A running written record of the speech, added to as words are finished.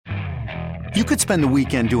You could spend the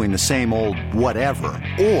weekend doing the same old whatever,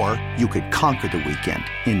 or you could conquer the weekend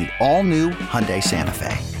in the all-new Hyundai Santa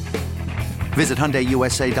Fe. Visit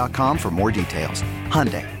HyundaiUSA.com for more details.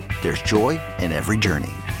 Hyundai, there's joy in every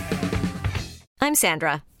journey. I'm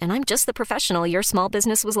Sandra, and I'm just the professional your small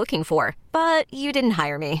business was looking for. But you didn't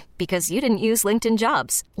hire me because you didn't use LinkedIn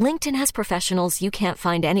Jobs. LinkedIn has professionals you can't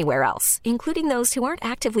find anywhere else, including those who aren't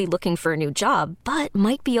actively looking for a new job, but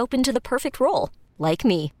might be open to the perfect role, like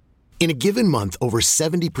me. In a given month, over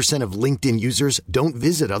 70% of LinkedIn users don't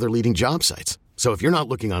visit other leading job sites. So if you're not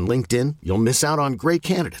looking on LinkedIn, you'll miss out on great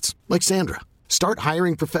candidates like Sandra. Start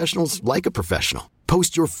hiring professionals like a professional.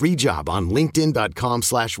 Post your free job on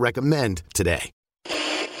linkedin.com/recommend today.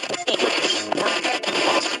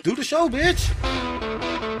 Do the show, bitch.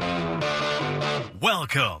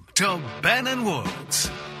 Welcome to Ben and Woods.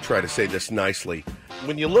 Try to say this nicely.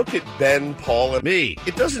 When you look at Ben, Paul, and me,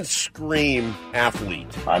 it doesn't scream athlete.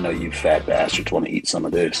 I know you fat bastards want to eat some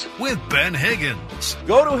of this. With Ben Higgins.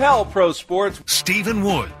 Go to hell, pro sports. Stephen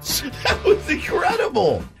Woods. That was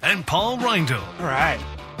incredible. And Paul Reindl. All right.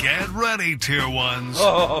 Get ready, tier ones.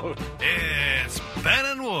 Oh. It's Ben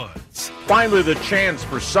and Woods. Finally the chance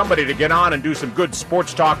for somebody to get on and do some good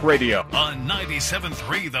sports talk radio. On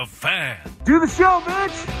 97.3 The Fan. Do the show,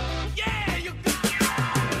 bitch. Yeah, you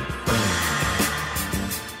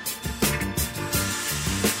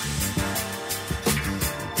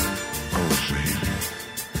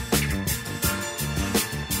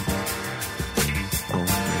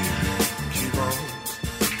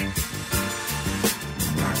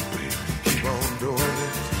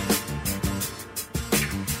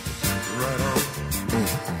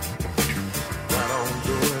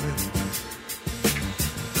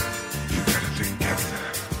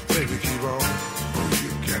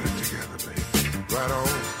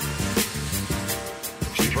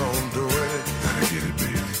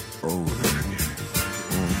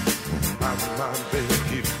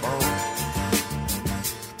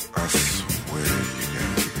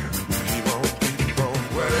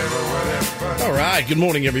Good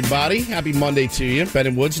morning, everybody. Happy Monday to you. Ben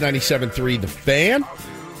and Woods, 97.3 The Fan.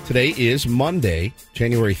 Today is Monday,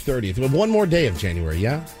 January 30th. We have one more day of January,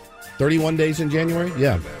 yeah? 31 days in January?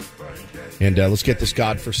 Yeah. And let's get this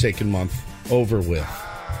godforsaken month over with.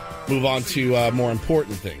 Move on to more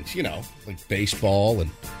important things, you know, like baseball and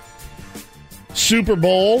Super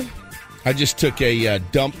Bowl. I just took a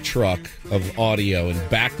dump truck of audio and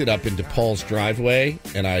backed it up into Paul's driveway,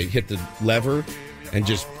 and I hit the lever, and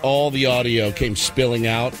just all the audio came spilling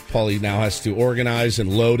out. Paulie now has to organize and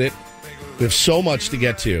load it. We have so much to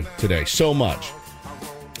get to today, so much.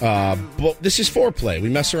 But this is foreplay. We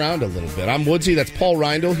mess around a little bit. I'm Woodsy. That's Paul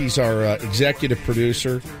Reindl. He's our executive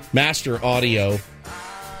producer, master audio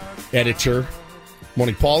editor.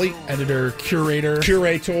 Morning, Paulie. Editor, curator.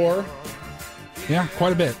 Curator. Yeah,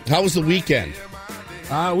 quite a bit. How was the weekend?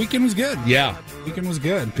 Weekend was good. Yeah. Weekend was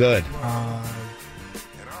good. Good.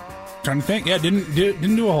 Trying to think. Yeah, didn't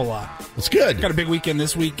do a whole lot. It's good. Got a big weekend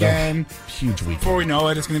this weekend. Huge weekend. Before we know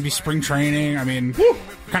it, it's going to be spring training. I mean,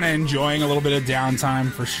 kind of enjoying a little bit of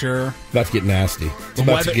downtime for sure. About to get nasty.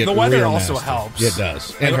 The weather also helps. It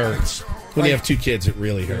does. It hurts. When you have two kids, it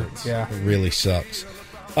really hurts. Yeah. It really sucks.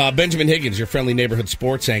 Benjamin Higgins, your friendly neighborhood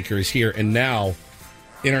sports anchor, is here. And now,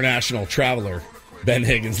 international traveler, Ben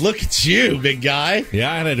Higgins. Look at you, big guy.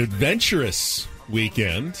 Yeah, I had an adventurous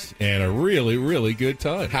weekend and a really, really good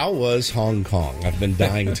time. How was Hong Kong? I've been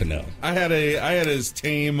dying to know. I had as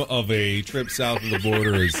tame of a trip south of the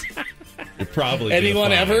border as you're probably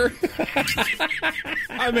anyone ever.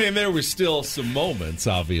 I mean, there were still some moments,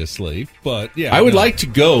 obviously, but yeah, I would like to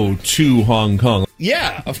go to Hong Kong.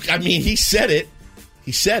 Yeah, I mean, he said it.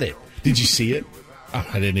 He said it. Did you see it? Oh,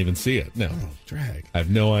 I didn't even see it. No. Oh, drag. I have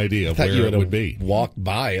no idea where it would be. Walked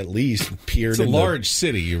by at least. Peered. It's a large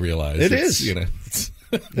city, you realize. It is. You know,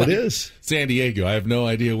 it is. San Diego. I have no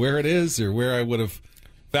idea where it is or where I would have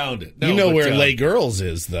found it. No, you know where Les Girls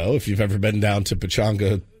is, though, if you've ever been down to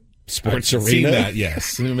Pechanga Sports Arena. Seen that,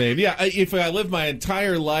 yes. Maybe. Yeah, if I lived my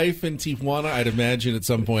entire life in Tijuana, I'd imagine at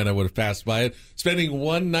some point I would have passed by it. Spending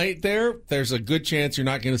one night there, there's a good chance you're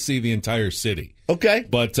not going to see the entire city. Okay.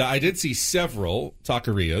 But I did see several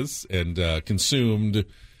taquerias and consumed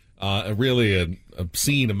really an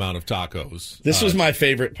obscene amount of tacos. This was my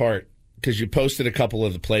favorite part because you posted a couple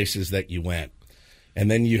of the places that you went.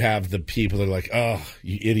 And then you have the people that are like, oh,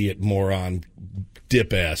 you idiot, moron,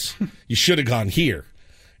 dip ass. You should have gone here.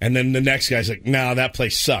 And then the next guy's like, no, that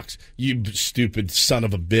place sucks. You stupid son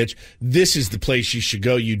of a bitch. This is the place you should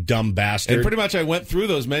go, you dumb bastard. And pretty much I went through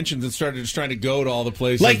those mentions and started just trying to go to all the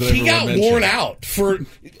places like that he got worn out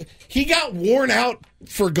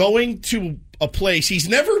for going to a place he's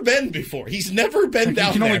never been before. He's never been down there.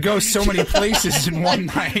 You can only go so many places in one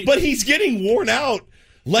night. But he's getting worn out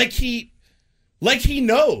like he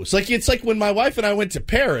knows. Like it's like when my wife and I went to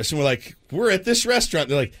Paris and we're at this restaurant.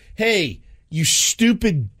 They're like, hey, you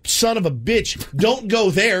stupid son of a bitch, don't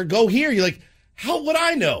go there, go here. You're like, how would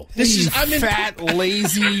I know? I'm in fat,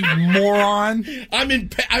 lazy moron. I'm in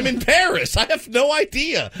Paris. I have no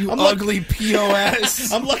idea. I'm ugly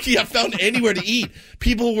POS. I'm lucky I found anywhere to eat.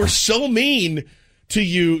 People were so mean to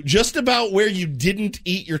you just about where you didn't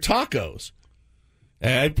eat your tacos.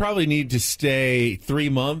 I'd probably need to stay 3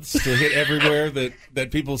 months to hit everywhere that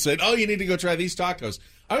people said, oh, you need to go try these tacos.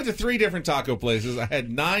 I went to 3 different taco places. I had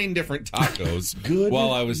 9 different tacos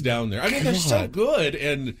while I was down there. I mean, they're so good.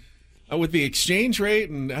 And with the exchange rate,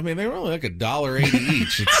 and I mean, they were only like $1.80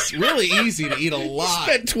 each. It's really easy to eat a lot.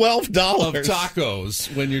 You spent $12 of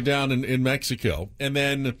tacos when you're down in Mexico. And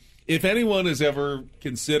then if anyone is ever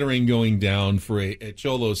considering going down for a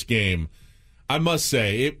Cholos game, I must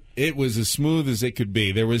say it was as smooth as it could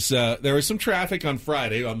be. There was some traffic on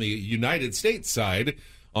Friday on the United States side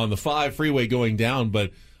on the 5 freeway going down,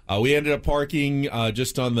 but we ended up parking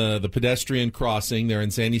just on the pedestrian crossing there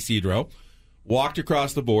in San Ysidro. Walked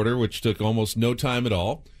across the border, which took almost no time at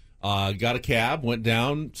all. Got a cab, went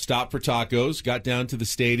down, stopped for tacos, got down to the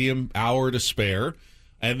stadium, hour to spare.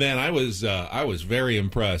 And then I was very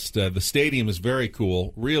impressed. The stadium is very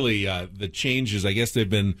cool. Really, the changes, I guess they've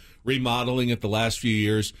been remodeling it the last few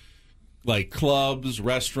years. Like clubs,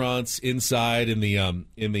 restaurants inside in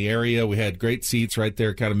the area. We had great seats right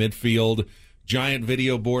there, kind of midfield. Giant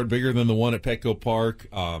video board, bigger than the one at Petco Park.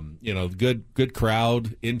 Good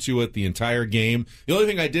crowd into it the entire game. The only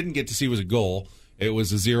thing I didn't get to see was a goal. It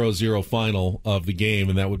was a 0-0 final of the game,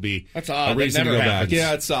 and that would be a reason to go back.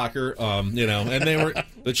 Yeah, it's soccer, and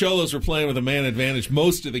the Cholos were playing with a man advantage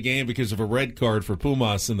most of the game because of a red card for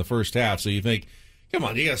Pumas in the first half. So you think, come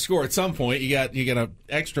on, you got to score at some point. You got an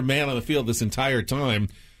extra man on the field this entire time,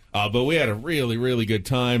 but we had a really, really good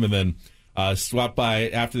time, and then swapped by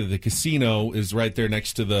after the casino is right there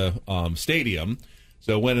next to the stadium.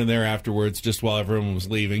 So went in there afterwards just while everyone was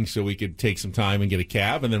leaving so we could take some time and get a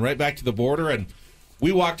cab, and then right back to the border, and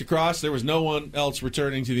we walked across. There was no one else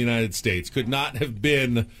returning to the United States. Could not have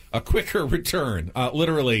been a quicker return.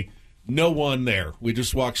 Literally no one there. We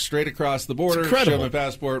just walked straight across the border, showed my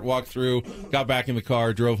passport, walked through, got back in the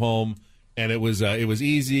car, drove home, and it was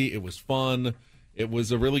easy. It was fun. It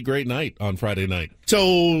was a really great night on Friday night.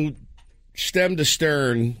 So stem to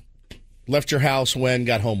stern, left your house when,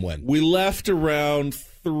 got home when? We left around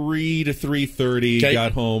 3 to 3:30, okay.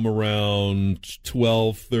 Got home around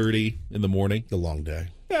 12:30 in the morning. It's a long day.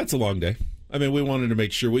 Yeah, it's a long day. I mean, we wanted to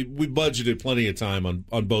make sure we budgeted plenty of time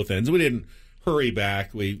on both ends. We didn't hurry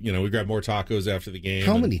back. We grabbed more tacos after the game.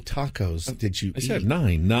 How many tacos did you eat? I said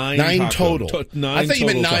 9. 9 total. I thought you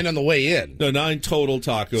meant 9 on the way in. No, 9 total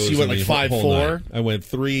tacos. So you went like 5-4? I went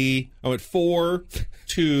 3. I went 4,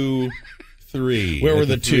 2, 3. Where were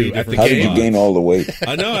the 2 at the game? How did you gain all the weight?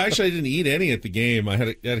 No, actually, I didn't eat any at the game. I had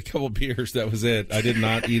a couple beers. That was it. I did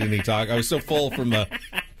not eat any tacos. I was so full from the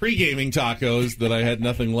pre-gaming tacos that I had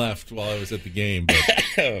nothing left while I was at the game.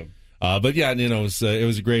 But yeah, it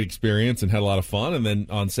was a great experience and had a lot of fun. And then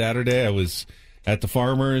on Saturday, I was at the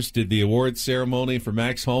Farmers, did the awards ceremony for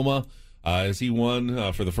Max Homa as he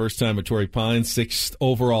won for the first time at Torrey Pines, 6th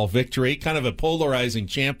overall victory. Kind of a polarizing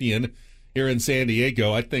champion here in San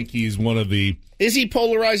Diego. I think he's one of the... Is he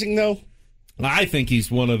polarizing, though? I think he's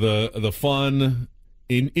one of the fun,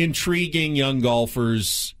 intriguing young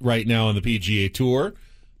golfers right now on the PGA Tour.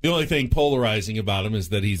 The only thing polarizing about him is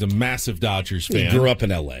that he's a massive Dodgers fan. He grew up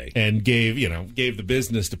in L.A. And gave the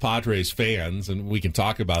business to Padres fans, and we can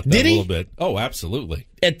talk about that a little bit. Oh, absolutely.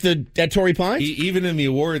 At Torrey Pines? Even in the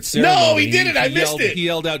awards ceremony. No, he didn't. I missed it. He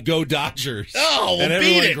yelled out, "Go Dodgers!" Oh, well, and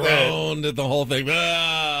beat it, everyone groaned at the whole thing.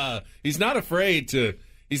 He's not afraid to.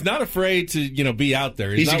 He's not afraid to be out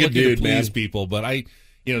there. He's not a good looking dude, to please man. people. But they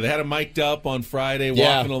had him mic'd up on Friday,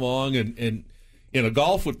 walking along, and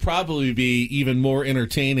golf would probably be even more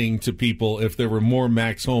entertaining to people if there were more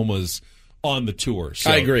Max Homas on the tour.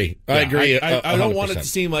 So, I agree. I agree. I don't want it to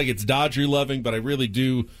seem like it's Dodger loving, but I really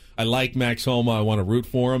do. I like Max Homa. I want to root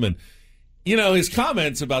for him. And, his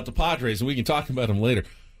comments about the Padres, and we can talk about him later,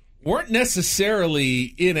 weren't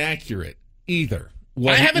necessarily inaccurate either.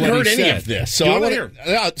 I haven't heard any of this, so I want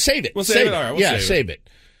to save it. We'll save it. All right, we'll save it.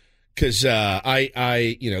 Because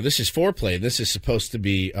this is foreplay. This is supposed to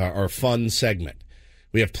be our fun segment.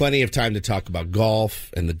 We have plenty of time to talk about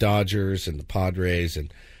golf and the Dodgers and the Padres,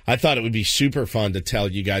 and I thought it would be super fun to tell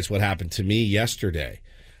you guys what happened to me yesterday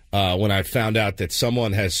when I found out that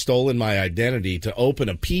someone has stolen my identity to open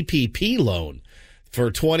a PPP loan for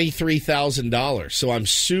 $23,000. So I'm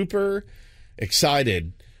super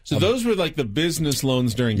excited. So those were like the business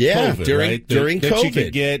loans during Yeah, COVID, during- right? during that you COVID.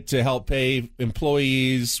 could get to help pay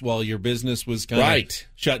employees while your business was kind of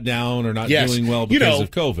shut down or not doing well because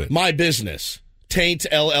of COVID. My business, Taint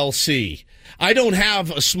LLC. I don't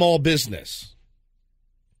have a small business,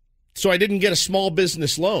 so I didn't get a small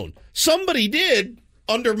business loan. Somebody did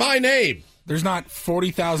under my name. There's not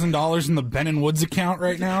 $40,000 in the Ben and Woods account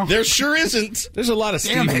right now. There sure isn't. There's a lot of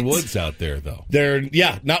Stephen Woods out there, though.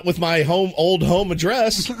 Not with my old home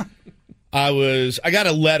address. I got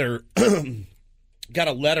a letter,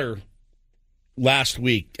 last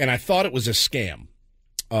week, and I thought it was a scam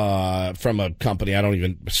from a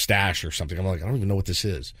company. Stash or something. I'm like, I don't even know what this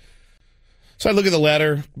is. So I look at the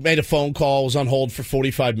letter, made a phone call, was on hold for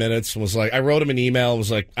 45 minutes, and was like, I wrote him an email,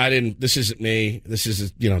 was like, this isn't me. This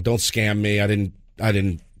is, don't scam me. I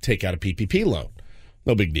didn't take out a PPP loan.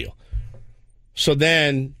 No big deal. So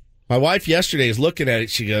then my wife yesterday is looking at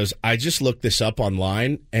it. She goes, I just looked this up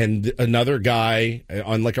online, and another guy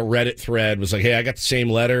on like a Reddit thread was like, hey, I got the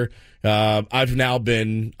same letter. I've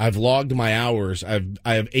logged my hours. I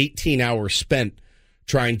have 18 hours spent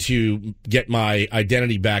trying to get my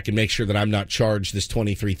identity back and make sure that I'm not charged this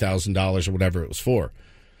 $23,000 or whatever it was for.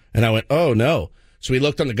 And I went, oh, no. So we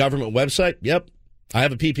looked on the government website. Yep, I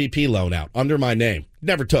have a PPP loan out under my name.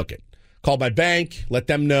 Never took it. Called my bank, let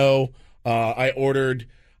them know. I ordered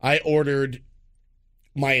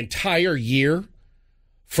my entire year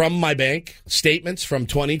from my bank statements from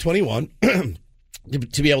 2021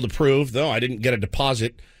 to be able to prove, though, I didn't get a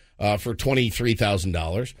deposit for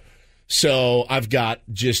 $23,000. So I've got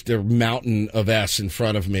just a mountain of S in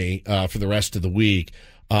front of me for the rest of the week.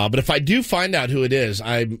 But if I do find out who it is,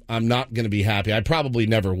 I'm not going to be happy. I probably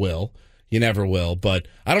never will. You never will. But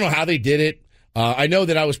I don't know how they did it. I know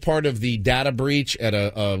that I was part of the data breach at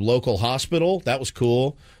a local hospital. That was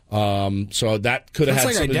cool. So that could have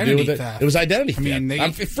had something to do with it. Theft. It was identity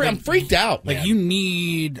theft. I'm freaked out, man. Like you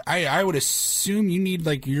need, I would assume you need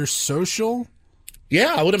like your social.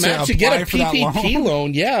 Yeah, I would imagine to get a PPP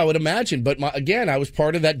loan. Yeah, I would imagine. But again, I was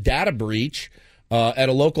part of that data breach at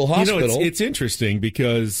a local hospital. It's interesting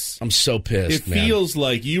because I'm so pissed. It feels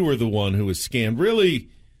like you were the one who was scammed. Really,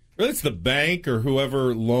 it's the bank or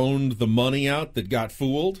whoever loaned the money out that got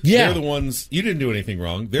fooled. Yeah, they're the ones. You didn't do anything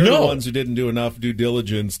wrong. They're the ones who didn't do enough due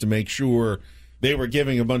diligence to make sure they were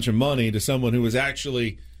giving a bunch of money to someone who was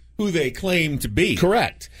actually who they claim to be.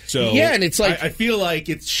 Correct. So yeah, and it's like I feel like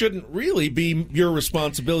it shouldn't really be your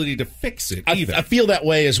responsibility to fix it either. I feel that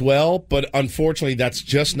way as well, but unfortunately that's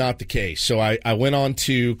just not the case. So I went on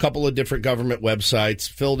to a couple of different government websites,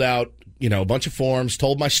 filled out, a bunch of forms,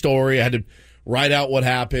 told my story. I had to write out what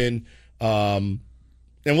happened, and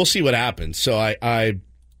we'll see what happens. So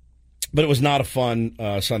but it was not a fun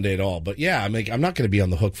Sunday at all. But yeah, I'm not going to be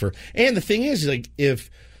on the hook for. And the thing is, like,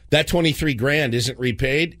 if that $23,000 isn't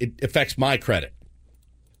repaid, it affects my credit.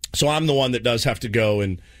 So I'm the one that does have to go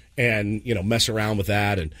and mess around with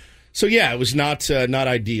that. And so yeah, it was not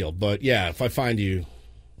ideal. But yeah, if I find you,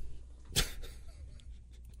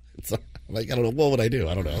 it's like I don't know, what would I do?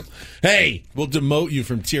 I don't know. Hey, we'll demote you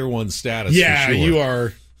from tier 1 status. Yeah, for sure. you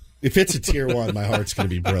are. If it's a tier 1, my heart's going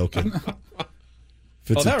to be broken.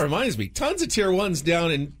 That reminds me. Tons of tier 1s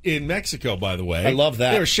down in Mexico, by the way. I love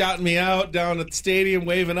that. They were shouting me out down at the stadium,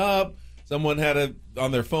 waving up. Someone had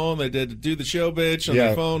on their phone. They did do the show bitch on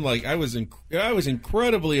their phone. Like I was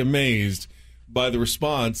incredibly amazed by the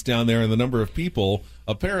response down there and the number of people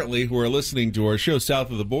apparently who are listening to our show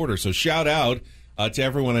south of the border. So shout out to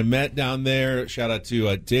everyone I met down there. Shout out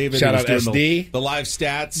to David. Shout out SD. The live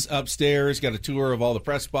stats upstairs. Got a tour of all the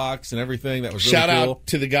press box and everything. That was really cool. Shout out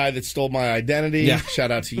to the guy that stole my identity. Yeah.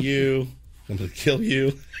 Shout out to you. I'm going to kill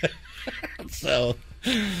you. So,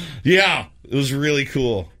 yeah, it was really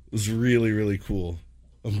cool. It was really, really cool.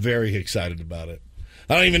 I'm very excited about it.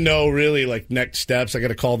 I don't even know really like next steps. I got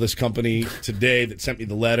to call this company today that sent me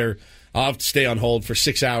the letter. I'll have to stay on hold for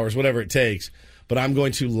 6 hours, whatever it takes. But I'm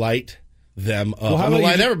going to light them up. Well, how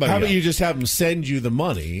everybody about you just have them send you the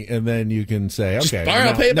money and then you can say, okay, all right,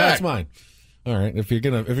 I'll pay it back. That's mine. All right, if you're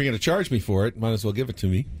gonna charge me for it, might as well give it to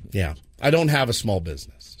me. Yeah, I don't have a small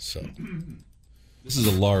business, so this is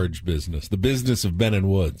a large business. The business of Ben and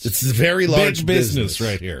Woods. It's a very large big business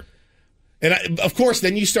right here. And of course,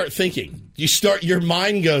 then you start thinking. Your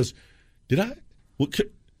mind goes, could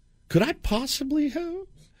I possibly have?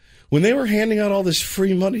 When they were handing out all this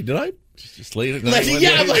free money, did I? Just late at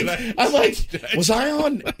night. I'm like, was I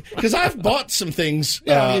on? Because I've bought some things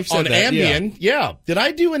on Ambien. Yeah. Did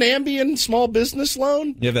I do an Ambien small business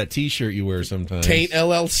loan? You have that T-shirt you wear sometimes. Taint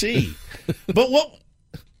LLC. But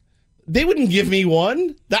They wouldn't give me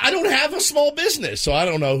one. I don't have a small business, so I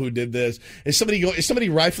don't know who did this. Is somebody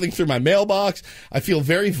rifling through my mailbox? I feel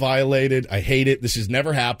very violated. I hate it. This has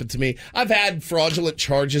never happened to me. I've had fraudulent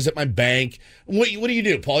charges at my bank. What do you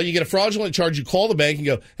do, Paul? You get a fraudulent charge, you call the bank and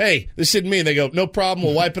go, hey, this isn't me. And they go, no problem.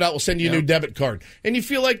 We'll wipe it out. We'll send you a new debit card. And you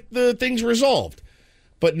feel like the thing's resolved.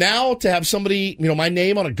 But now to have somebody, my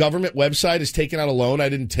name on a government website is taken out a loan I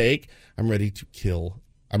didn't take, I'm ready to kill.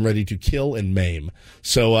 I'm ready to kill and maim.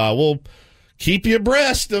 So we'll keep you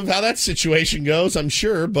abreast of how that situation goes, I'm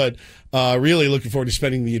sure. But really looking forward to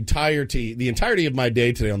spending the entirety of my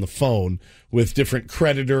day today on the phone with different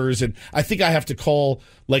creditors. And I think I have to call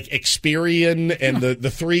like Experian and the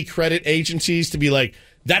 3 credit agencies to be like,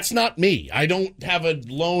 that's not me. I don't have a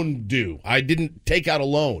loan due. I didn't take out a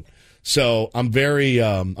loan. So I'm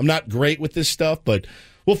I'm not great with this stuff, but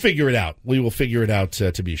we'll figure it out. We will figure it out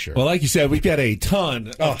to be sure. Well, like you said, we've got a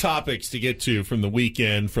ton of topics to get to from the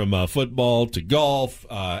weekend, from football to golf,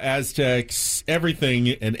 Aztecs, everything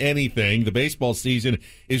and anything. The baseball season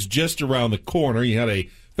is just around the corner. You had a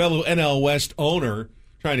fellow NL West owner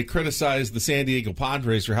trying to criticize the San Diego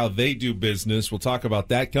Padres for how they do business. We'll talk about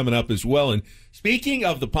that coming up as well. And speaking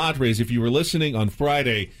of the Padres, if you were listening on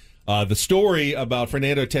Friday, the story about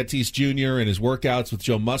Fernando Tatis Jr. and his workouts with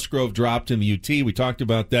Joe Musgrove dropped in the UT. We talked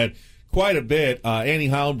about that quite a bit. Annie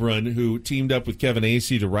Heilbrunn, who teamed up with Kevin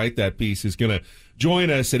Acee to write that piece, is going to join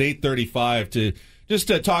us at 8:35 to just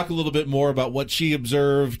talk a little bit more about what she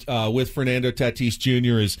observed with Fernando Tatis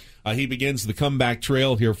Jr. as he begins the comeback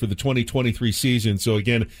trail here for the 2023 season. So,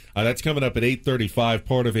 again, that's coming up at 8:35,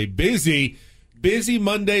 part of a busy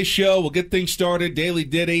Monday show. We'll get things started. Daily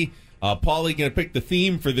Ditty. Paulie going to pick the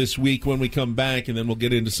theme for this week when we come back, and then we'll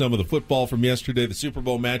get into some of the football from yesterday, the Super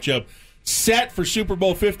Bowl matchup. Set for Super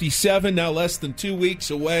Bowl 57, now less than 2 weeks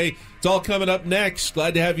away. It's all coming up next.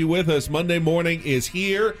 Glad to have you with us. Monday morning is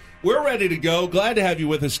here. We're ready to go. Glad to have you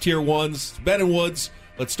with us, Tier 1s. Ben and Woods,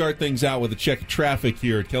 let's start things out with a check of traffic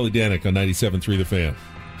here at Kelly Danek on 97.3 The Fan.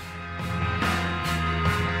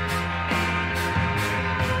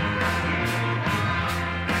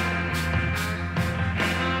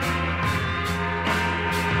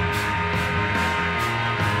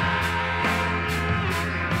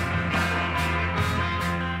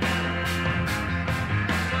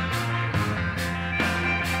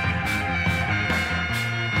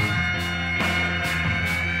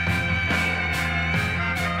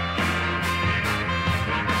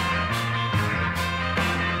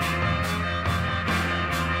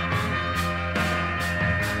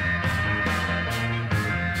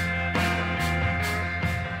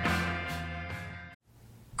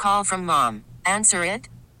 Call from mom. Answer it.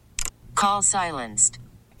 Call silenced.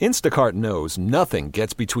 Instacart knows nothing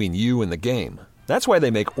gets between you and the game. That's why they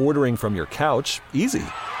make ordering from your couch easy.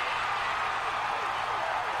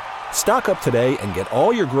 Stock up today and get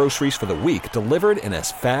all your groceries for the week delivered in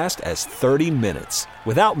as fast as 30 minutes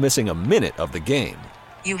without missing a minute of the game.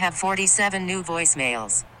 You have 47 new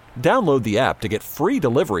voicemails. Download the app to get free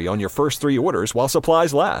delivery on your first 3 orders while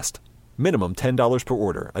supplies last. Minimum $10 per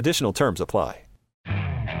order. Additional terms apply.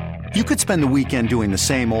 You could spend the weekend doing the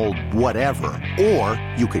same old whatever, or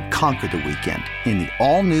you could conquer the weekend in the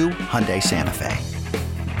all-new Hyundai Santa Fe.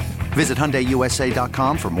 Visit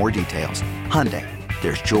HyundaiUSA.com for more details. Hyundai,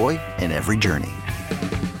 there's joy in every journey.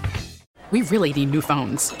 We really need new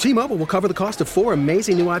phones. T-Mobile will cover the cost of 4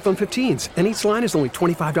 amazing new iPhone 15s, and each line is only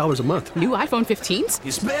 $25 a month. New iPhone 15s?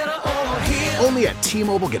 It's better over here. Only at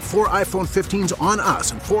T-Mobile, get 4 iPhone 15s on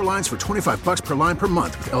us and 4 lines for $25 per line per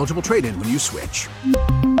month with eligible trade-in when you switch.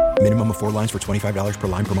 Minimum of 4 lines for $25 per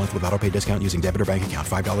line per month with autopay discount using debit or bank account.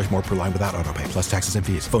 $5 more per line without autopay, plus taxes and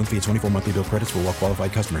fees. Phone fee at 24 monthly bill credits for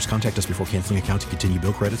well-qualified customers. Contact us before canceling account to continue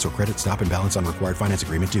bill credits or credit stop and balance on required finance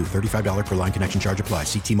agreement due. $35 per line connection charge applies.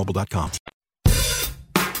 See T-Mobile.com.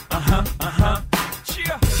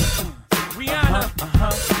 Cheer. Rihanna.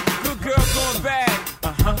 Good girl going bad.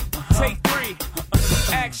 Take 3.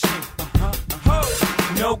 Action.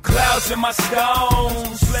 No clouds in my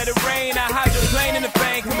stones. Let it rain. I hydroplane in the bank.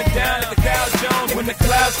 Coming down at the Dow Jones. When the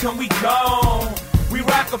clouds come, we gone. We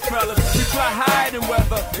Rockefeller. We fly higher than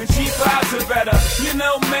weather. And G5s are better. You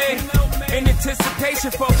know me. In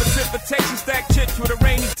anticipation for precipitation. Stack chips with a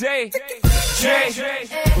rainy day. Jay,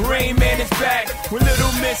 Rain Man is back with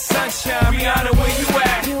Little Miss Sunshine. Rihanna, where you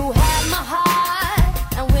at? You have my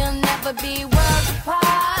heart, and we'll never be worlds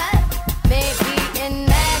apart. Maybe in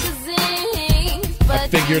magazines, but I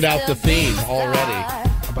figured out the theme already.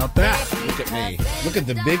 How about that? Look at me. Look at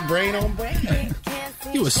the big brain on Brandon.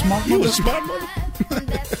 You a smart You a smart mother.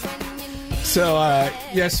 So,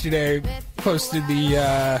 yesterday, posted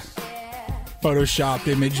the photoshopped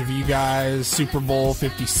image of you guys, Super Bowl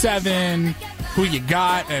 57, who you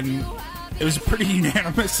got, and it was pretty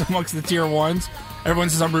unanimous amongst the tier ones. Everyone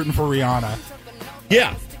says I'm rooting for Rihanna.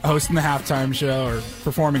 Yeah. Hosting the halftime show or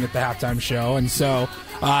performing at the halftime show. And so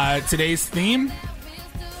today's theme,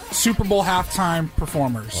 Super Bowl halftime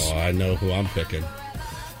performers. Oh, I know who I'm picking.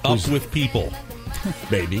 Up with people.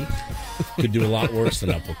 Maybe. Could do a lot worse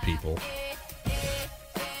than up with people.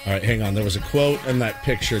 All right, hang on. There was a quote in that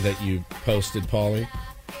picture that you posted, Paulie.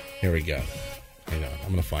 Here we go. Hang on. I'm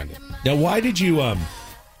going to find it. Now, why did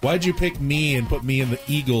you pick me and put me in the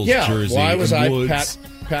Eagles jersey? Why was I Woods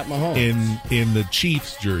Pat Mahomes in the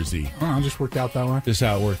Chiefs jersey? Oh, it just worked out that way. Just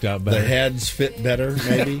how it worked out better. The heads fit better,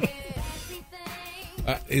 maybe.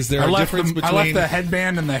 Is there a difference between... I left the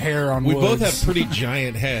headband and the hair on We Woods. both have pretty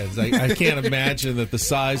giant heads. I can't imagine that the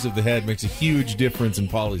size of the head makes a huge difference in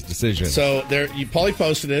Paulie's decision. So Paulie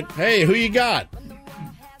posted it. Hey, who you got?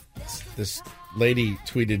 This lady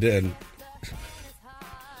tweeted in.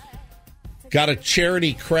 Got a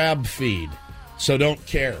charity crab feed, so don't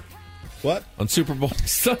care. What? On Super Bowl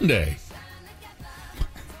Sunday.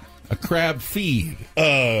 A crab feed.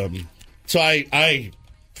 So I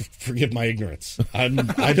forgive my ignorance.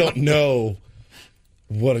 I don't know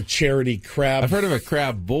what a charity crab... I've heard of a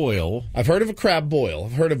crab boil. I've heard of a crab boil.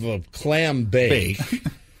 I've heard of a clam bake.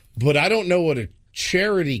 But I don't know what a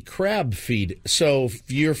charity crab feed... So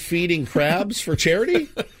you're feeding crabs for charity?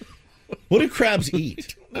 What do crabs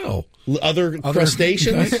eat? No. Other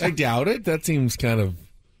crustaceans? I doubt it. That seems kind of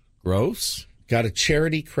gross. Got a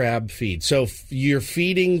charity crab feed. So you're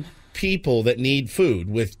feeding people that need food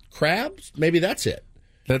with crabs? Maybe that's it.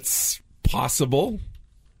 That's possible.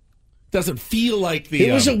 Doesn't feel like the...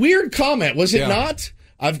 It was a weird comment, was it not?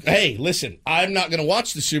 Hey, listen, I'm not going to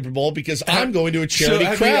watch the Super Bowl because I'm going to a charity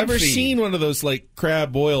crab feed. Have you ever seen one of those like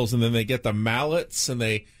crab boils and then they get the mallets and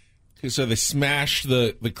they smash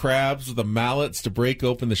the crabs with the mallets to break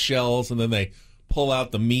open the shells and then they pull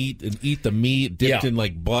out the meat and eat the meat dipped in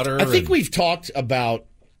like butter? I think we've talked about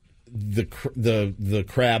the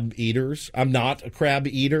crab eaters. I'm not a crab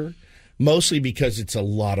eater. Mostly because it's a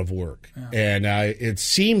lot of work. Yeah. And it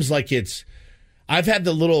seems like I've had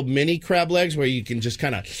the little mini crab legs where you can just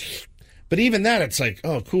kind of... But even that, it's like,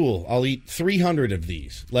 oh, cool, I'll eat 300 of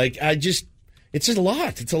these. Like, it's just a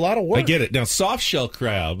lot. It's a lot of work. I get it. Now, soft shell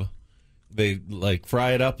crab, they like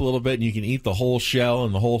fry it up a little bit and you can eat the whole shell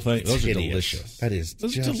and the whole thing. Those are delicious. That is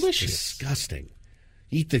Those just are delicious. Disgusting.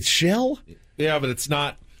 Eat the shell? Yeah, but it's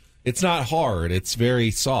not hard. It's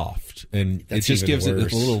very soft. And That's it just even gives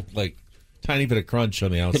worse. it a little, like, tiny bit of crunch on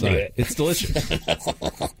the outside. It's delicious.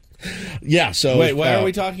 Yeah, so... Wait, why are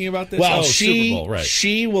we talking about this? Well, Super Bowl, right.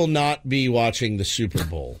 She will not be watching the Super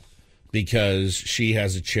Bowl because she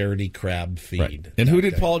has a charity crab feed. Right. And who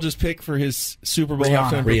did Paul just pick for his Super Bowl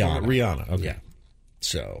halftime performance? Rihanna. Okay. Yeah.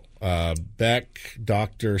 So, Beck,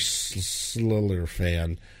 Dr. Sliller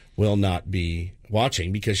fan, will not be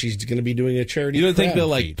watching because she's going to be doing a charity You don't think crab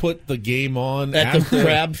they'll feed. put the game on At the after?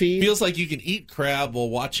 crab feed? Feels like you can eat crab while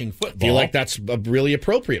watching football. I feel like that's a really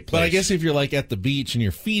appropriate place. But I guess if you're like at the beach and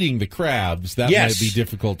you're feeding the crabs, that Yes. might be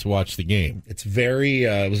difficult to watch the game. It's very.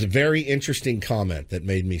 It was a very interesting comment that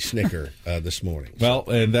made me snicker this morning. Well,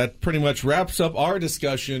 and that pretty much wraps up our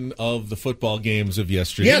discussion of the football games of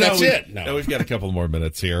yesterday. Yeah, that's it. No, we've got a couple more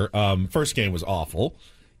minutes here. First game was awful.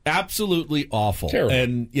 Absolutely awful. Terrible.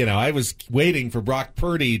 And, I was waiting for Brock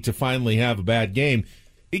Purdy to finally have a bad game.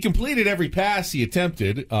 He completed every pass he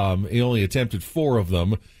attempted. He only attempted 4 of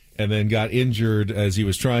them and then got injured as he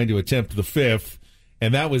was trying to attempt the 5th.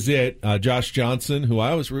 And that was it. Josh Johnson, who I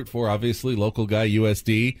always root for, obviously, local guy,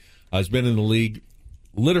 USD, has been in the league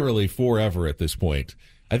literally forever at this point.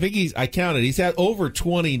 I think I counted, he's had over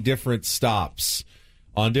 20 different stops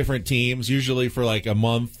on different teams, usually for like a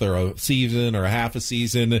month or a season or a half a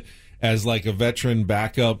season as like a veteran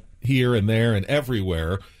backup here and there and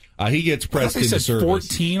everywhere. He gets pressed into service.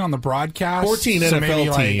 14 on the broadcast. 14 so NFL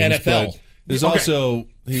maybe teams. NFL. There's also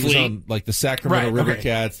he was on like the Sacramento River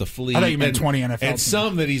Cats, the Fleet. I thought you meant 20 NFL and teams.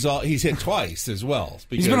 some that he's hit twice as well.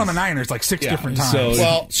 He's been on the Niners like 6 different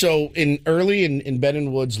times. So early in Ben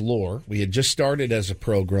and Wood's lore, we had just started as a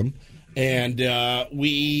program. And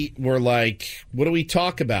we were like, what do we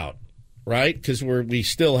talk about, right? Because we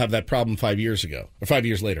still have that problem 5 years ago, or 5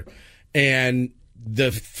 years later. And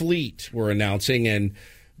the Fleet were announcing, and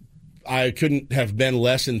I couldn't have been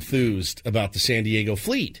less enthused about the San Diego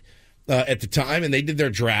Fleet at the time. And they did their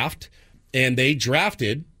draft, and they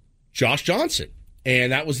drafted Josh Johnson.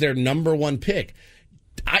 And that was their number 1 pick.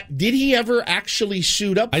 did he ever actually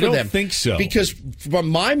suit up for them? I don't think so. Because from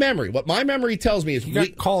my memory, what my memory tells me is he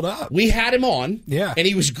got called up. We had him on, yeah, and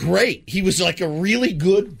he was great. He was like a really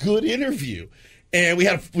good interview, and we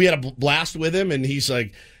had a blast with him, and he's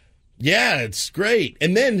like, yeah, it's great.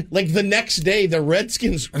 And then like the next day, the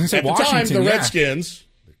Redskins at the time, the Redskins,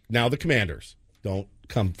 now the Commanders, don't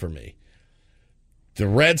come for me. The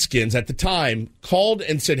Redskins at the time called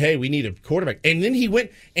and said, hey, we need a quarterback. And then he went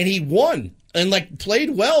and he won and like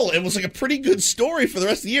played well and was like a pretty good story for the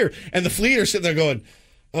rest of the year. And the Fleet are sitting there going,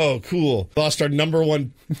 oh, cool. Lost our number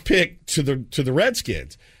one pick to the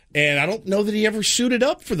Redskins. And I don't know that he ever suited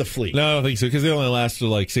up for the Fleet. No, I don't think so, because they only lasted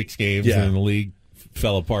like 6 games, Yeah. and then the league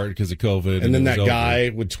fell apart because of COVID. And then that it was guy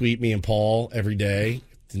over. would tweet me and Paul every day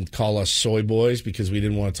and call us soy boys because we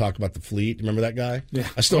didn't want to talk about the Fleet. Remember that guy? Yeah.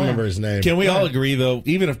 I still remember his name. Can we all agree, though,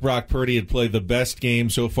 even if Brock Purdy had played the best game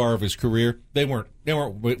so far of his career, they weren't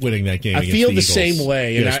winning that game. I against feel the Eagles same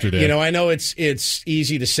way. And yesterday. I know it's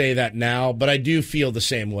easy to say that now, but I do feel the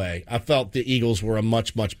same way. I felt the Eagles were a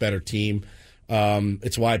much, much better team.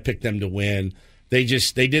 It's why I picked them to win. They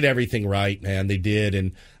did everything right, man. They did.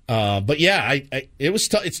 And but yeah,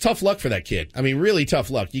 it's tough luck for that kid. I mean, really tough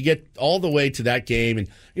luck. You get all the way to that game, and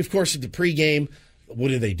of course at the pregame, what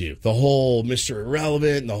do they do? The whole Mr.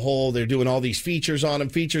 Irrelevant and they're doing all these features on him,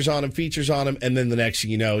 and then the next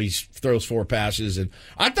thing you know, he throws 4 passes, and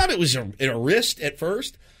I thought it was a wrist at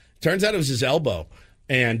first. Turns out it was his elbow,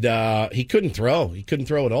 and he couldn't throw. He couldn't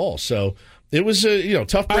throw at all. So it was a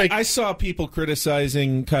tough break. I saw people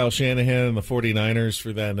criticizing Kyle Shanahan and the 49ers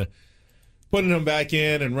for then putting him back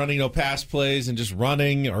in and running no pass plays and just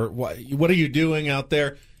running, or what are you doing out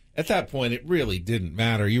there? At that point, it really didn't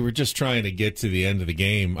matter. You were just trying to get to the end of the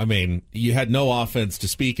game. I mean, you had no offense to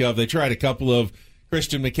speak of. They tried a couple of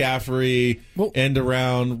Christian McCaffrey end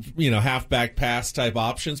around, halfback pass type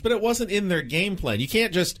options, but it wasn't in their game plan. You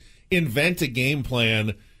can't just invent a game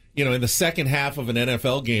plan, in the second half of an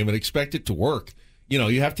NFL game and expect it to work.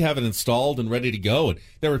 You have to have it installed and ready to go. And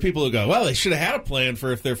there were people who go, well, they should have had a plan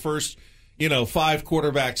for if their first 5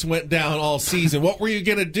 quarterbacks went down all season. What were you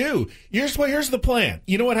going to do? Here's the plan.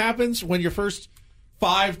 You know what happens when your first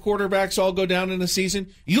 5 quarterbacks all go down in a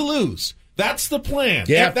season? You lose. That's the plan.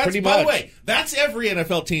 Yeah, that's, pretty by much. the way, that's every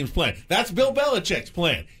NFL team's plan. That's Bill Belichick's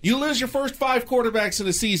plan. You lose your first 5 quarterbacks in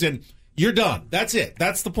a season, you're done. That's it.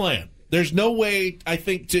 That's the plan. There's no way, I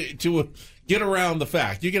think, to get around the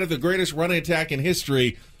fact. You can have the greatest running attack in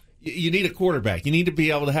history. You need a quarterback. You need to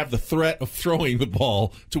be able to have the threat of throwing the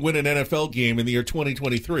ball to win an NFL game in the year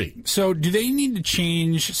 2023. So do they need to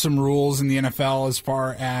change some rules in the NFL as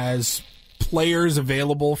far as players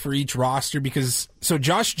available for each roster? Because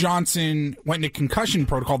Josh Johnson went into concussion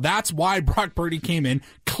protocol. That's why Brock Purdy came in,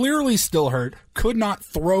 clearly still hurt, could not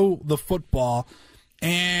throw the football.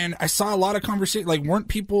 And I saw a lot of conversation, weren't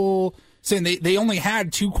people saying they only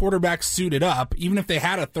had 2 quarterbacks suited up, even if they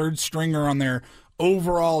had a third stringer on their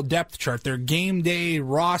overall depth chart, their game day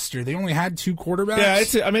roster, they only had 2 quarterbacks?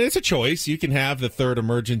 Yeah, it's a choice. You can have the third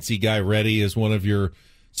emergency guy ready as one of your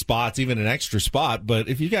spots, even an extra spot. But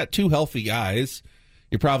if you've got 2 healthy guys,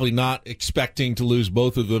 you're probably not expecting to lose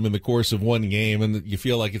both of them in the course of one game, and you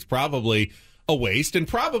feel like it's probably a waste. And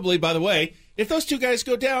probably, by the way, if those 2 guys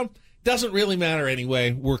go down, doesn't really matter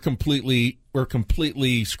anyway. We're completely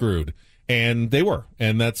screwed. And they were.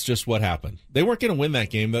 And that's just what happened. They weren't going to win that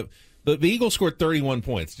game. The Eagles scored 31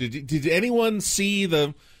 points. Did anyone see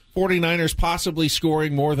the 49ers possibly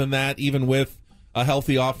scoring more than that, even with a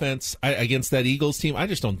healthy offense against that Eagles team? I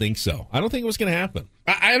just don't think so. I don't think it was going to happen.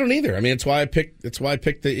 I don't either. I mean, it's why I picked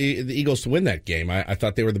the Eagles to win that game. I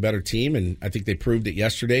thought they were the better team, and I think they proved it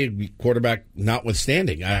yesterday, quarterback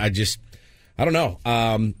notwithstanding. I don't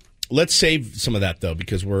know. Let's save some of that, though,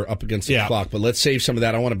 because we're up against the clock. But let's save some of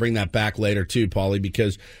that. I want to bring that back later, too, Paulie,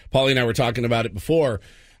 because Paulie and I were talking about it before.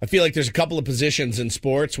 I feel like there's a couple of positions in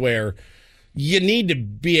sports where you need to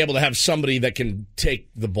be able to have somebody that can take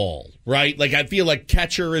the ball, right? I feel like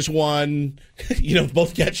catcher is one. If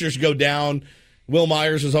both catchers go down, Will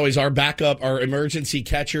Myers was always our backup, our emergency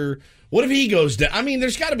catcher. What if he goes down? I mean,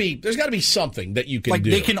 there's got to be something that you can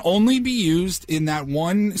do. They can only be used in that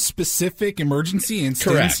one specific emergency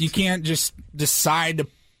instance. Correct. You can't just decide to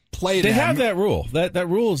play them. They have that rule. That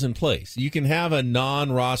rule is in place. You can have a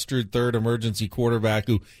non-rostered third emergency quarterback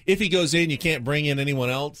who, if he goes in, you can't bring in anyone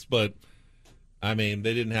else. But, I mean,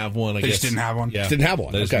 they didn't have one, I guess. They just didn't have one? Yeah. Didn't have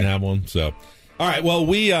one. They just didn't have one. So, all right.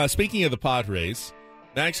 Well, speaking of the Padres,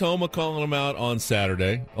 Max Homa calling them out on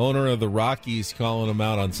Saturday. Owner of the Rockies calling them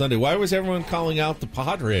out on Sunday. Why was everyone calling out the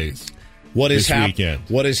Padres this weekend?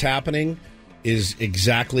 What is happening is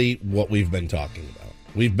exactly what we've been talking about.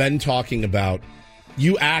 We've been talking about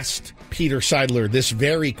You asked Peter Seidler this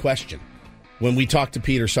very question when we talked to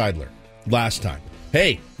Peter Seidler last time.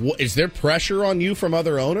 Hey, is there pressure on you from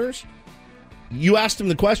other owners? You asked him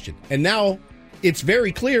the question, and now it's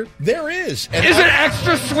very clear there is. And is it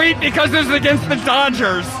extra sweet because it's against the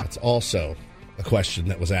Dodgers? That's also a question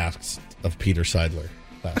that was asked of Peter Seidler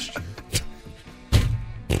last year.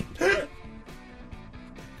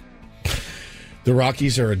 The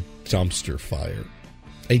Rockies are a dumpster fire.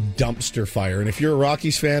 A dumpster fire. And if you're a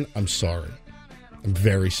Rockies fan, I'm sorry. I'm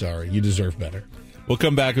very sorry. You deserve better. We'll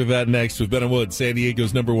come back with that next with Ben and Wood, San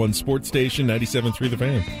Diego's #1 sports station, 97.3 The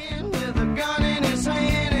Fan.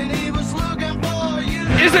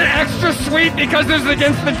 Is it extra sweet because it's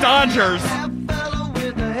against the Dodgers?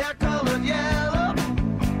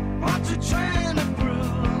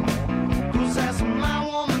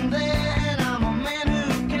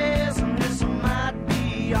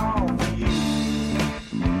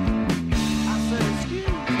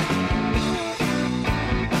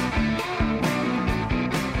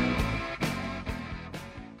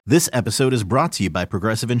 This episode is brought to you by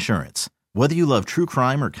Progressive Insurance. Whether you love true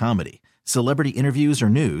crime or comedy, celebrity interviews or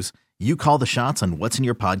news, you call the shots on what's in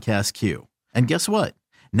your podcast queue. And guess what?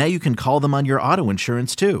 Now you can call them on your auto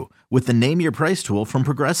insurance too with the Name Your Price tool from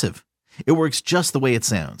Progressive. It works just the way it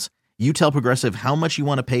sounds. You tell Progressive how much you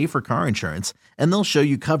want to pay for car insurance, and they'll show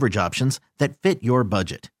you coverage options that fit your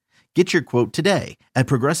budget. Get your quote today at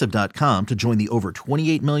Progressive.com to join the over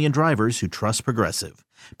 28 million drivers who trust Progressive.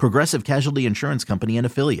 Progressive Casualty Insurance Company and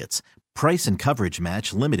Affiliates. Price and coverage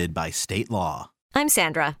match limited by state law. I'm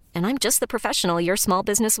Sandra, and I'm just the professional your small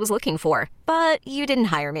business was looking for. But you didn't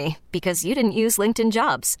hire me because you didn't use LinkedIn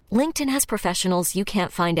Jobs. LinkedIn has professionals you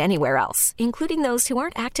can't find anywhere else, including those who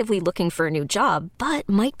aren't actively looking for a new job, but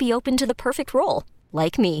might be open to the perfect role,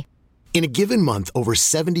 like me. In a given month, over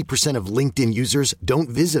 70% of LinkedIn users don't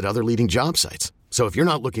visit other leading job sites. So if you're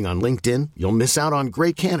not looking on LinkedIn, you'll miss out on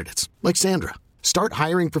great candidates like Sandra. Start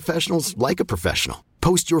hiring professionals like a professional.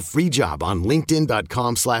 Post your free job on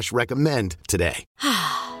linkedin.com/recommend today.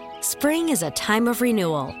 Spring is a time of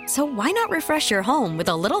renewal, so why not refresh your home with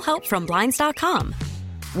a little help from Blinds.com?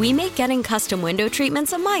 We make getting custom window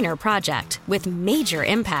treatments a minor project with major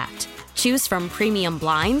impact. Choose from premium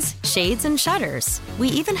blinds, shades, and shutters. We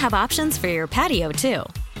even have options for your patio, too.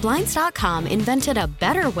 Blinds.com invented a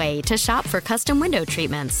better way to shop for custom window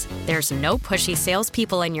treatments. There's no pushy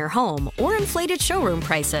salespeople in your home or inflated showroom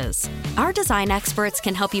prices. Our design experts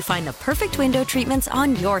can help you find the perfect window treatments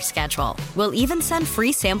on your schedule. We'll even send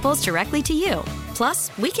free samples directly to you.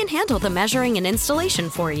 Plus, we can handle the measuring and installation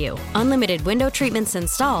for you. Unlimited window treatments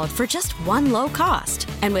installed for just one low cost.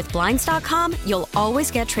 And with Blinds.com, you'll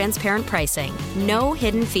always get transparent pricing. No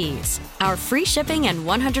hidden fees. Our free shipping and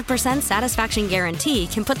 100% satisfaction guarantee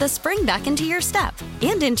can put the spring back into your step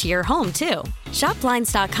and into your home, too. Shop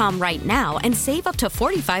Blinds.com right now and save up to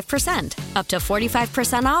 45%. Up to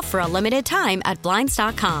 45% off for a limited time at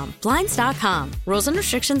Blinds.com. Blinds.com. Rules and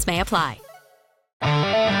restrictions may apply.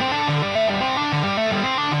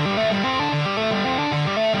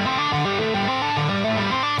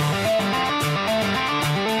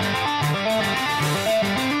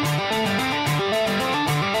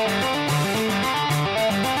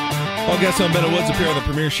 All guests on Ben and Woods appear on the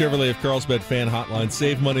Premier Chevrolet of Carlsbad fan hotline.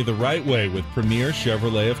 Save money the right way with Premier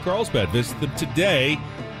Chevrolet of Carlsbad. Visit them today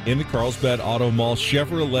in the Carlsbad Auto Mall.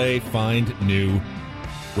 Chevrolet, find new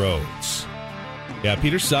roads. Yeah,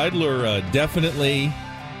 Peter Seidler definitely,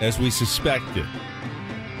 as we suspected,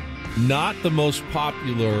 not the most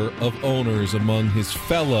popular of owners among his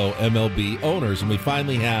fellow MLB owners. And we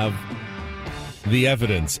finally have the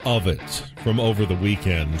evidence of it from over the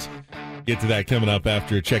weekend. Get to that coming up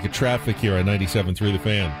after a check of traffic here on 97.3 The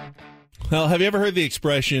Fan. Well, have you ever heard the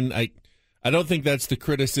expression, I don't think that's the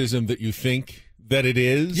criticism that you think that it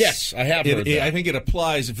is? Yes, I have heard that. I think it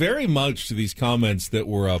applies very much to these comments that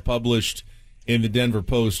were published in the Denver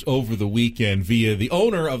Post over the weekend via the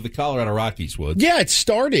owner of the Colorado Rockies, Woods. Yeah, it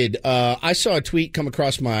started. I saw a tweet come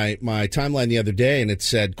across my timeline the other day, and it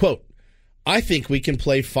said, quote, "I think we can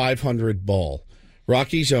play 500 ball."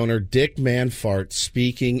 Rockies owner Dick Manfart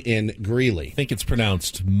speaking in Greeley. I think it's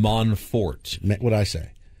pronounced Monfort. What'd I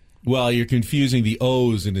say? Well, you're confusing the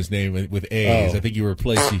O's in his name with A's. Oh. I think you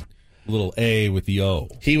replaced the little A with the O.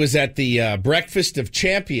 He was at the Breakfast of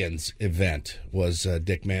Champions event, was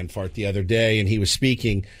Dick Manfart the other day, and he was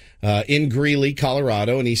speaking in Greeley,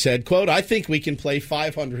 Colorado, and he said, quote, "I think we can play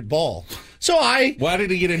 500 ball." So Why did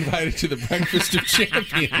he get invited to the Breakfast of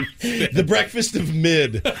Champions? The Breakfast of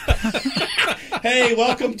Mid. Hey,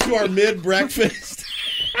 welcome to our mid-breakfast.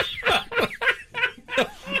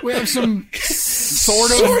 We have some sort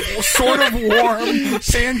of warm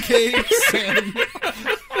pancakes and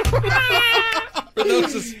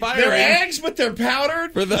those aspiring. They're eggs, but they're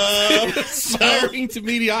powdered. For those aspiring to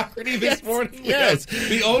mediocrity this morning. Yes.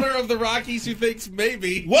 The owner of the Rockies who thinks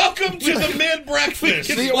maybe. Welcome to the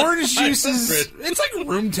mid-breakfast. The orange juice is, it's like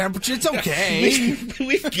room temperature. It's okay.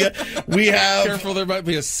 We have... Careful, there might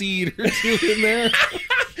be a seed or two in there.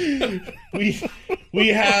 We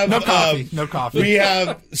have... No coffee. No coffee. We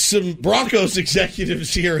have some Broncos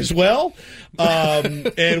executives here as well.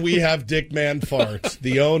 And we have Dick Manfart,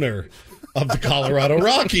 the owner of the Colorado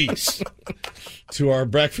Rockies, to our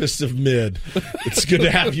breakfast of mid. It's good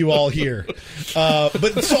to have you all here.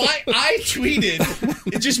 But so I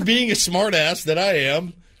tweeted, just being a smartass that I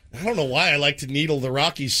am, I don't know why I like to needle the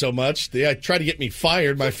Rockies so much. They try to get me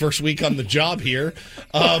fired my first week on the job here.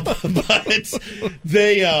 But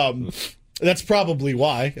they... That's probably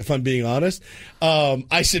why, if I'm being honest.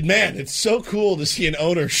 I said, man, it's so cool to see an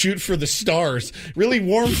owner shoot for the stars. Really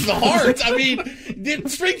warms the heart. I mean,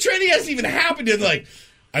 spring training hasn't even happened. And like,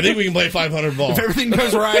 I think we can play 500 ball. If everything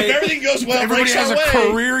goes right. If everything goes well, everybody has a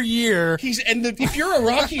career year. If you're a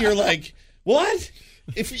Rocky, you're like, what?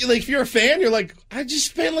 If you're a fan, you're like, I just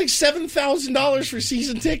spent like $7,000 for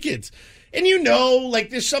season tickets. And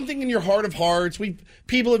there's something in your heart of hearts. We've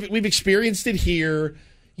experienced it here.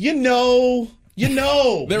 There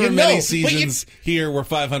were many seasons here where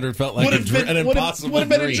 500 felt like an impossible would have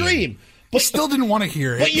been a dream. But still didn't want to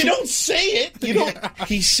hear it. But you don't say it.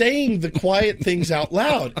 He's saying the quiet things out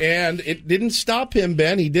loud, and it didn't stop him,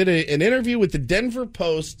 Ben. He did an interview with the Denver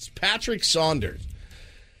Post's Patrick Saunders.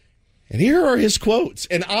 And here are his quotes.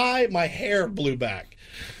 And my hair blew back.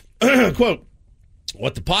 Quote,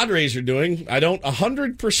 what the Padres are doing, I don't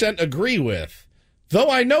 100% agree with. Though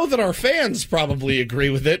I know that our fans probably agree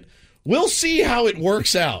with it, we'll see how it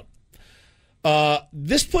works out.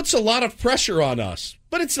 This puts a lot of pressure on us.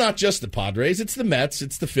 But it's not just the Padres. It's the Mets.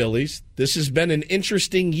 It's the Phillies. This has been an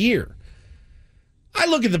interesting year. I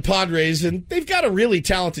look at the Padres, and they've got a really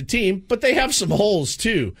talented team, but they have some holes,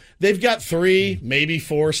 too. They've got 3, maybe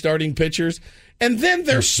 4 starting pitchers, and then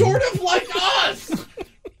they're sort of like us.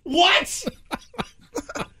 What?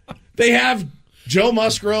 They have Joe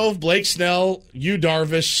Musgrove, Blake Snell, Yu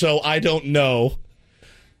Darvish, so I don't know.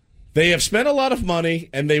 They have spent a lot of money,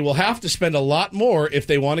 and they will have to spend a lot more if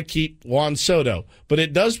they want to keep Juan Soto. But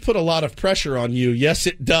it does put a lot of pressure on you. Yes,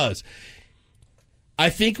 it does. I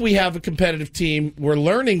think we have a competitive team. We're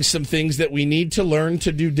learning some things that we need to learn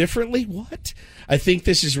to do differently. What? I think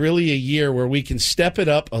this is really a year where we can step it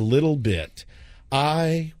up a little bit.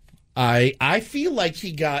 I feel like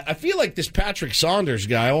I feel like this Patrick Saunders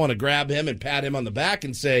guy, I want to grab him and pat him on the back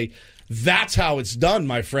and say, that's how it's done,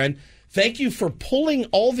 my friend. Thank you for pulling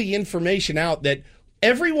all the information out that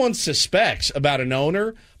everyone suspects about an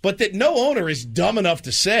owner, but that no owner is dumb enough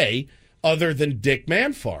to say other than Dick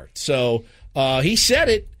Manfart. So he said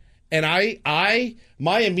it, and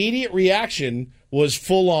my immediate reaction was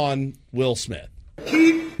full on Will Smith.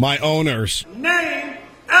 Keep my owner's name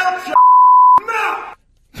out your mouth.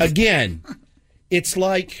 Again, it's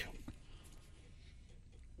like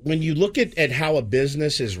when you look at how a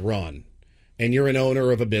business is run, and you're an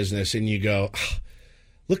owner of a business, and you go,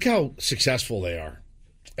 look how successful they are,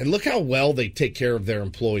 and look how well they take care of their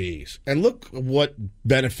employees, and look what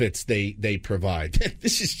benefits they provide.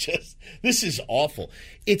 This is awful.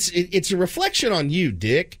 It's a reflection on you,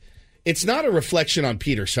 Dick. It's not a reflection on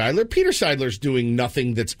Peter Seidler. Peter Seidler's doing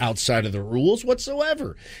nothing that's outside of the rules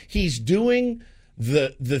whatsoever. He's doing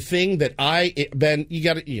the thing that Ben, you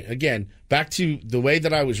got to, again, back to the way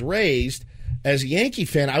that I was raised. As a Yankee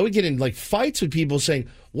fan, I would get in fights with people saying,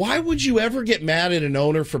 why would you ever get mad at an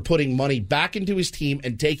owner for putting money back into his team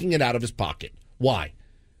and taking it out of his pocket? Why?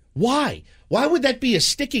 Why would that be a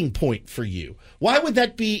sticking point for you? Why would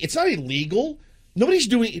that be? It's not illegal.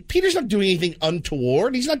 Peter's not doing anything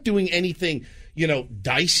untoward. He's not doing anything,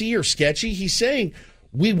 dicey or sketchy. He's saying,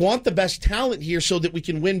 we want the best talent here so that we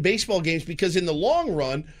can win baseball games, because in the long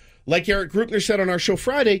run, like Eric Grupner said on our show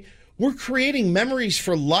Friday, we're creating memories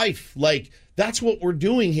for life. Like, that's what we're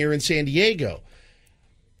doing here in San Diego.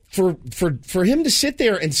 For him to sit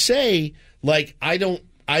there and say, like, I don't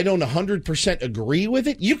 100% agree with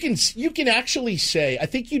it. You can actually say, I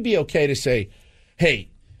think you'd be okay to say, hey,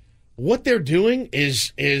 what they're doing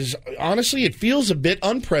is honestly, it feels a bit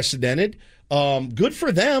unprecedented. Good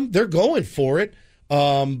for them. They're going for it.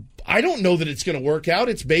 I don't know that it's going to work out.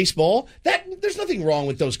 It's baseball. There's nothing wrong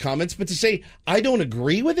with those comments, but to say I don't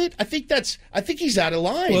agree with it, I think he's out of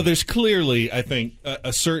line. Well, there's clearly, I think,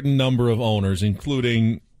 a certain number of owners,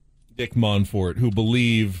 including Dick Manfart, who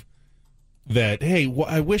believe that, hey,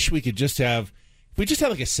 I wish we could just have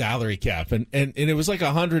like a salary cap and it was like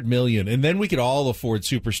 $100 million, and then we could all afford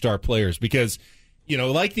superstar players, because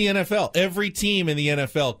like the NFL, every team in the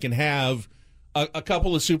NFL can have a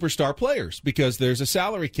couple of superstar players because there's a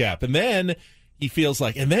salary cap. And then he feels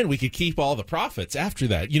like, and then we could keep all the profits after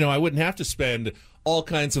that. I wouldn't have to spend all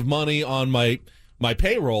kinds of money on my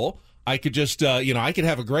payroll. I could just, I could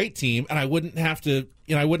have a great team, and I wouldn't have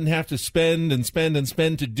to spend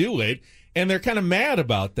to do it. And they're kind of mad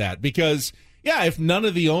about that because, if none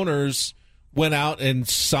of the owners went out and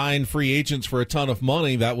signed free agents for a ton of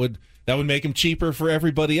money, that would make them cheaper for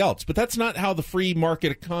everybody else. But that's not how the free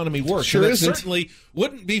market economy works. Sure and it isn't. certainly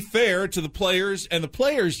wouldn't be fair to the players and the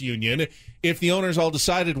players' union if the owners all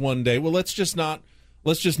decided one day, well, let's just not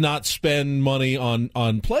spend money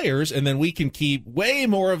on players, and then we can keep way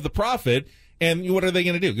more of the profit. And what are they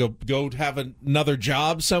going to do? Go have another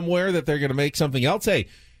job somewhere that they're going to make something else? Hey,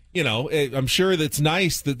 I'm sure that's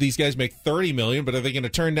nice that these guys make $30 million, but are they going to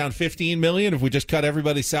turn down $15 million if we just cut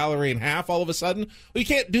everybody's salary in half all of a sudden? Well, you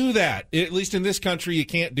can't do that. At least in this country, you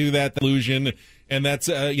can't do that. Illusion, and that's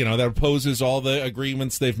that opposes all the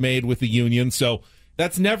agreements they've made with the union. So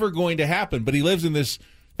that's never going to happen. But he lives in this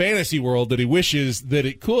fantasy world that he wishes that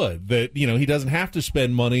it could. That he doesn't have to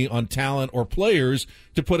spend money on talent or players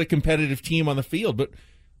to put a competitive team on the field, but.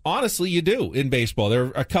 Honestly, you do in baseball. There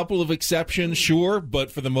are a couple of exceptions, sure,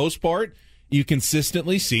 but for the most part, you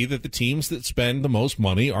consistently see that the teams that spend the most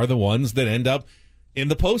money are the ones that end up in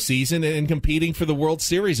the postseason and competing for the World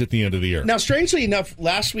Series at the end of the year. Now, strangely enough,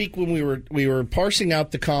 last week when we were parsing out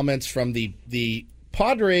the comments from the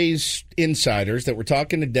Padres insiders that were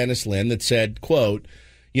talking to Dennis Lin that said, quote,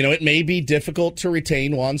 it may be difficult to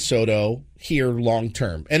retain Juan Soto here long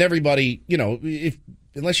term. And everybody,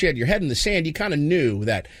 unless you had your head in the sand, you kind of knew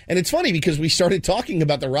that. And it's funny because we started talking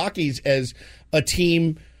about the Rockies as a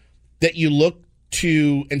team that you look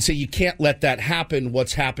to and say you can't let that happen,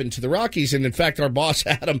 what's happened to the Rockies. And in fact, our boss,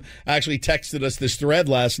 Adam, actually texted us this thread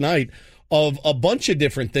last night of a bunch of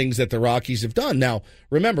different things that the Rockies have done. Now,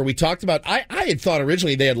 remember, we talked about, I had thought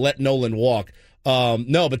originally they had let Nolan walk.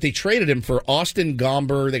 No, but they traded him for Austin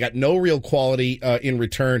Gomber. They got no real quality in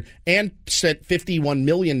return and spent $51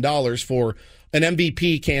 million for an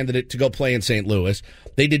MVP candidate to go play in St. Louis.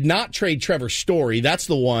 They did not trade Trevor Story. That's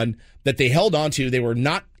the one that they held on to. They were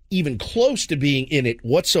not even close to being in it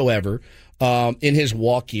whatsoever in his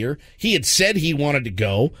walk year. He had said he wanted to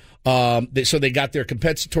go, so they got their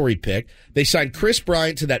compensatory pick. They signed Chris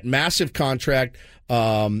Bryant to that massive contract.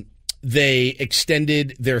 They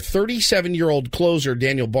extended their 37-year-old closer,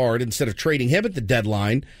 Daniel Bard, instead of trading him at the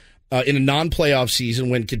deadline, in a non-playoff season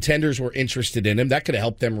when contenders were interested in him. That could have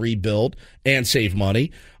helped them rebuild and save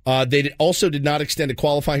money. They also did not extend a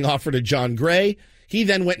qualifying offer to John Gray. He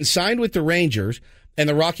then went and signed with the Rangers, and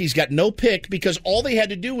the Rockies got no pick because all they had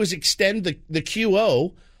to do was extend the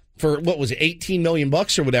QO for, what was it, $18 million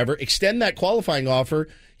or whatever, extend that qualifying offer.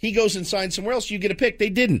 He goes and signs somewhere else, you get a pick. They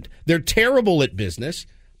didn't. They're terrible at business.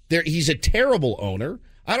 He's a terrible owner.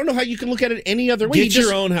 I don't know how you can look at it any other way. Get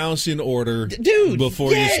your own house in order, dude,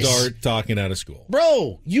 before you start talking out of school.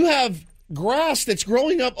 Bro, you have grass that's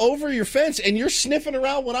growing up over your fence, and you're sniffing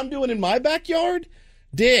around what I'm doing in my backyard?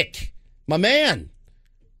 Dick, my man,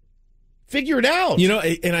 figure it out.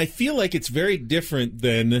 And I feel like it's very different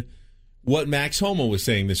than what Max Homa was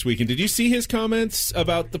saying this weekend. Did you see his comments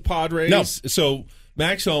about the Padres? No. So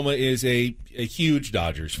Max Homa is a huge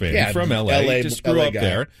Dodgers fan from LA. Just grew up guy.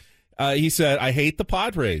 there. He said, I hate the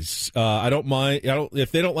Padres. I don't mind.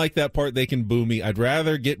 If they don't like that part, they can boo me. I'd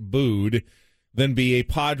rather get booed than be a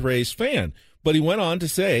Padres fan. But he went on to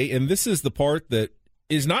say, and this is the part that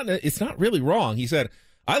is it's not really wrong. He said,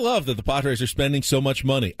 I love that the Padres are spending so much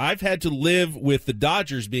money. I've had to live with the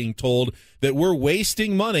Dodgers being told that we're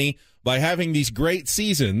wasting money by having these great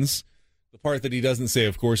seasons. The part that he doesn't say,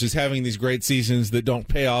 of course, is having these great seasons that don't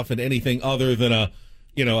pay off in anything other than a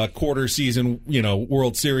quarter season,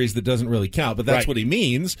 World Series that doesn't really count. But that's what he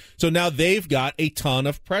means. So now they've got a ton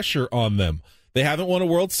of pressure on them. They haven't won a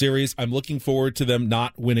World Series. I'm looking forward to them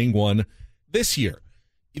not winning one this year.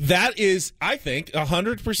 That is, I think,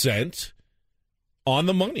 100% on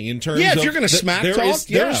the money in terms of... if you're going to smack talk,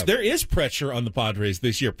 there is pressure on the Padres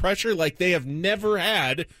this year. Pressure like they have never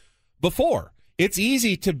had before. It's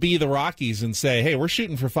easy to be the Rockies and say, hey, we're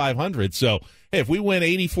shooting for 500, so hey, if we win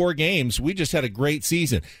 84 games, we just had a great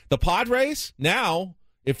season. The Padres, now,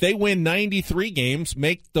 if they win 93 games,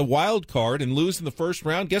 make the wild card and lose in the first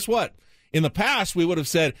round, guess what? In the past, we would have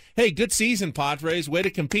said, hey, good season, Padres, way to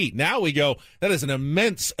compete. Now we go, that is an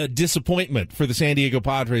immense disappointment for the San Diego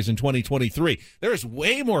Padres in 2023. There is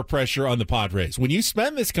way more pressure on the Padres. When you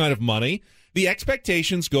spend this kind of money, the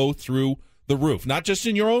expectations go through the roof, not just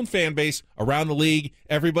in your own fan base, around the league,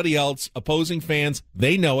 everybody else, opposing fans,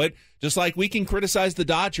 they know it. Just like we can criticize the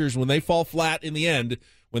Dodgers when they fall flat in the end,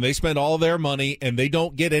 when they spend all their money and they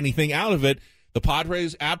don't get anything out of it. The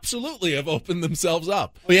Padres absolutely have opened themselves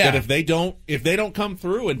up. Yeah. That if they don't come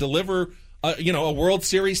through and deliver a World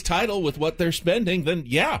Series title with what they're spending, then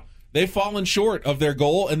they've fallen short of their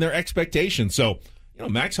goal and their expectations. So,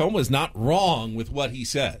 Max Homa is not wrong with what he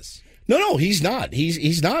says. No, he's not.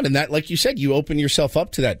 He's not. And that, like you said, you open yourself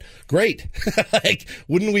up to that. Great. Like,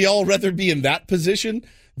 wouldn't we all rather be in that position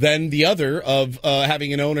than the other of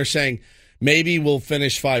having an owner saying, maybe we'll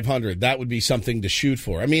finish 500. That would be something to shoot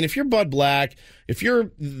for. I mean, if you're Bud Black, if you're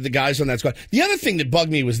the guys on that squad. The other thing that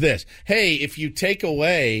bugged me was this. Hey, if you take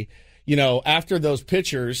away, after those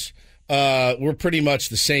pitchers, we're pretty much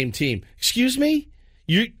the same team. Excuse me?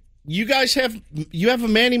 You guys have a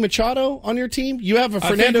Manny Machado on your team? You have a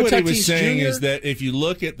Fernando Tatis Jr.? I think what he was saying is that if you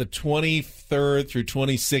look at the 23rd through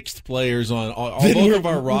 26th players on both of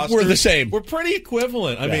our rosters, we're the same. We're pretty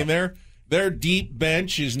equivalent. I mean, their deep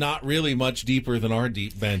bench is not really much deeper than our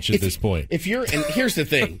deep bench at this point. And here's the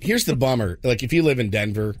thing. Here's the bummer. Like, if you live in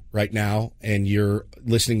Denver right now and you're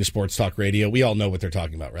listening to sports talk radio, we all know what they're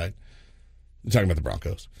talking about, right? They're talking about the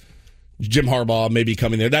Broncos. Jim Harbaugh may be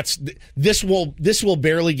coming there. This will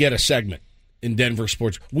barely get a segment in Denver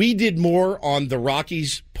sports. We did more on the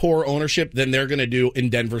Rockies' poor ownership than they're going to do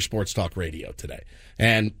in Denver sports talk radio today.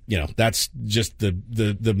 And that's just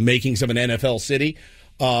the makings of an NFL city.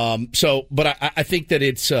 But I think that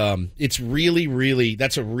it's really, really,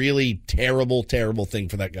 that's a really terrible, terrible thing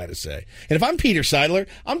for that guy to say. And if I'm Peter Seidler,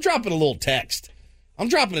 I'm dropping a little text. I'm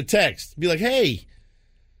dropping a text. Be like, hey,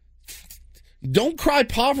 don't cry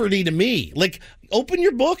poverty to me. Like, open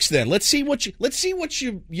your books then. Let's see what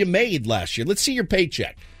you made last year. Let's see your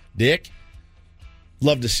paycheck, Dick.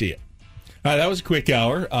 Love to see it. All right, that was a quick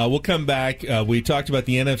hour. We'll come back. We talked about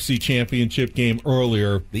the NFC Championship game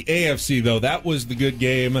earlier. The AFC, though, that was the good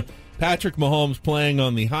game. Patrick Mahomes playing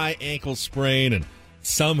on the high ankle sprain and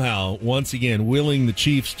somehow, once again, willing the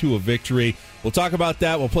Chiefs to a victory. We'll talk about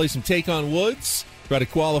that. We'll play some Take on Woods. Try to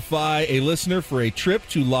qualify a listener for a trip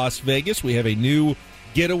to Las Vegas. We have a new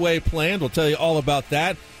getaway planned. We'll tell you all about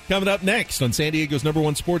that coming up next on San Diego's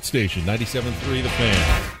 #1 sports station, 97.3 The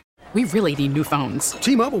Fan. We really need new phones.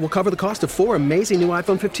 T-Mobile will cover the cost of 4 amazing new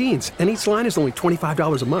iPhone 15s, and each line is only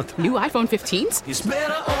 $25 a month. New iPhone 15s? It's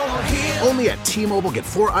better over here. Only at T-Mobile, get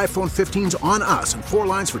 4 iPhone 15s on us and 4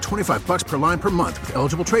 lines for $25 per line per month with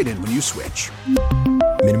eligible trade-in when you switch.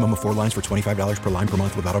 Minimum of 4 lines for $25 per line per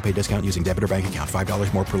month with autopay discount using debit or bank account.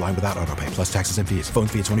 $5 more per line without autopay, plus taxes and fees. Phone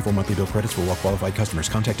fee at 24 monthly bill credits for well-qualified customers.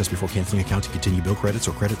 Contact us before canceling account to continue bill credits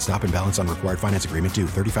or credit stop and balance on required finance agreement due.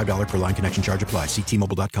 $35 per line connection charge applies. See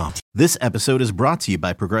T-Mobile.com. This episode is brought to you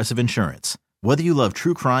by Progressive Insurance. Whether you love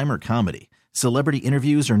true crime or comedy, celebrity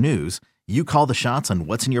interviews or news, you call the shots on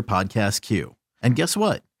what's in your podcast queue. And guess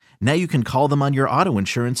what? Now you can call them on your auto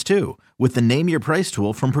insurance too with the Name Your Price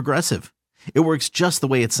tool from Progressive. It works just the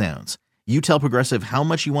way it sounds. You tell Progressive how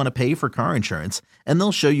much you want to pay for car insurance, and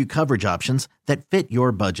they'll show you coverage options that fit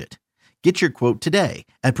your budget. Get your quote today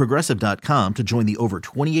at Progressive.com to join the over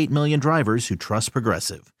 28 million drivers who trust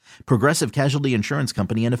Progressive. Progressive Casualty Insurance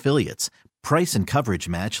Company and Affiliates. Price and coverage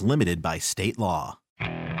match limited by state law.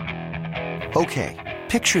 Okay,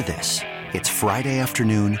 picture this. It's Friday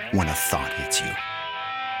afternoon when a thought hits you.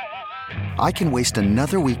 I can waste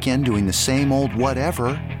another weekend doing the same old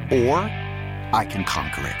whatever, or I can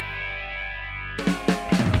conquer it.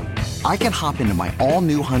 I can hop into my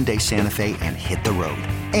all-new Hyundai Santa Fe and hit the road.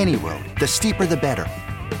 Any road. The steeper, the better.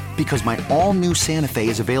 Because my all-new Santa Fe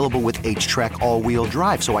is available with H-Track all-wheel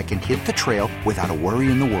drive, so I can hit the trail without a worry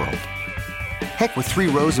in the world. Heck, with 3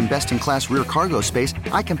 rows and best-in-class rear cargo space,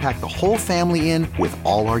 I can pack the whole family in with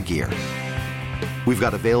all our gear. We've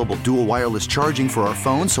got available dual wireless charging for our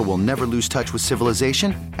phones, so we'll never lose touch with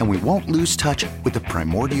civilization, and we won't lose touch with the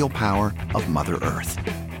primordial power of Mother Earth.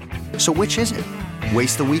 So which is it?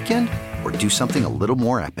 Waste the weekend or do something a little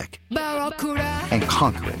more epic? And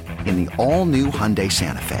conquer it in the all-new Hyundai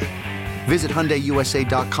Santa Fe. Visit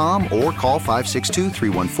HyundaiUSA.com or call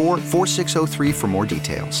 562-314-4603 for more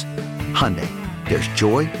details. Hyundai, there's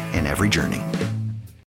joy in every journey.